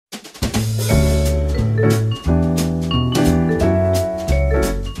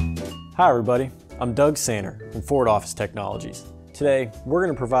Hi everybody, I'm Doug Sanner from Forward Office Technologies. Today, we're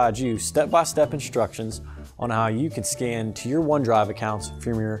going to provide you step-by-step instructions on how you can scan to your OneDrive accounts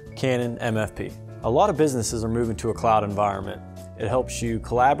from your Canon MFP. A lot of businesses are moving to a cloud environment. It helps you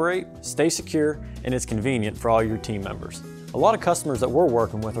collaborate, stay secure, and it's convenient for all your team members. A lot of customers that we're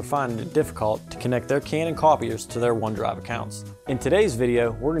working with are finding it difficult to connect their Canon copiers to their OneDrive accounts. In today's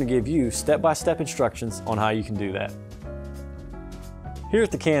video, we're going to give you step-by-step instructions on how you can do that. Here at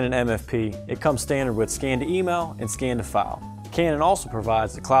the Canon MFP, it comes standard with scan to email and scan to file. Canon also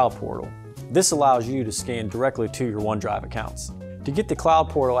provides the cloud portal. This allows you to scan directly to your OneDrive accounts. To get the cloud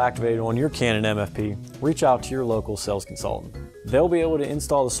portal activated on your Canon MFP, reach out to your local sales consultant. They'll be able to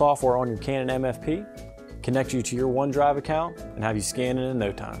install the software on your Canon MFP, connect you to your OneDrive account, and have you scan it in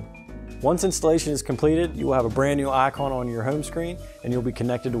no time. Once installation is completed, you will have a brand new icon on your home screen and you'll be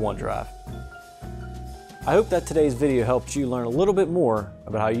connected to OneDrive. I hope that today's video helped you learn a little bit more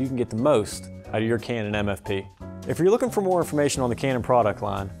about how you can get the most out of your Canon MFP. If you're looking for more information on the Canon product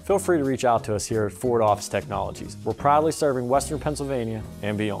line, feel free to reach out to us here at Forward Office Technologies. We're proudly serving Western Pennsylvania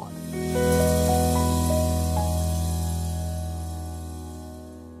and beyond.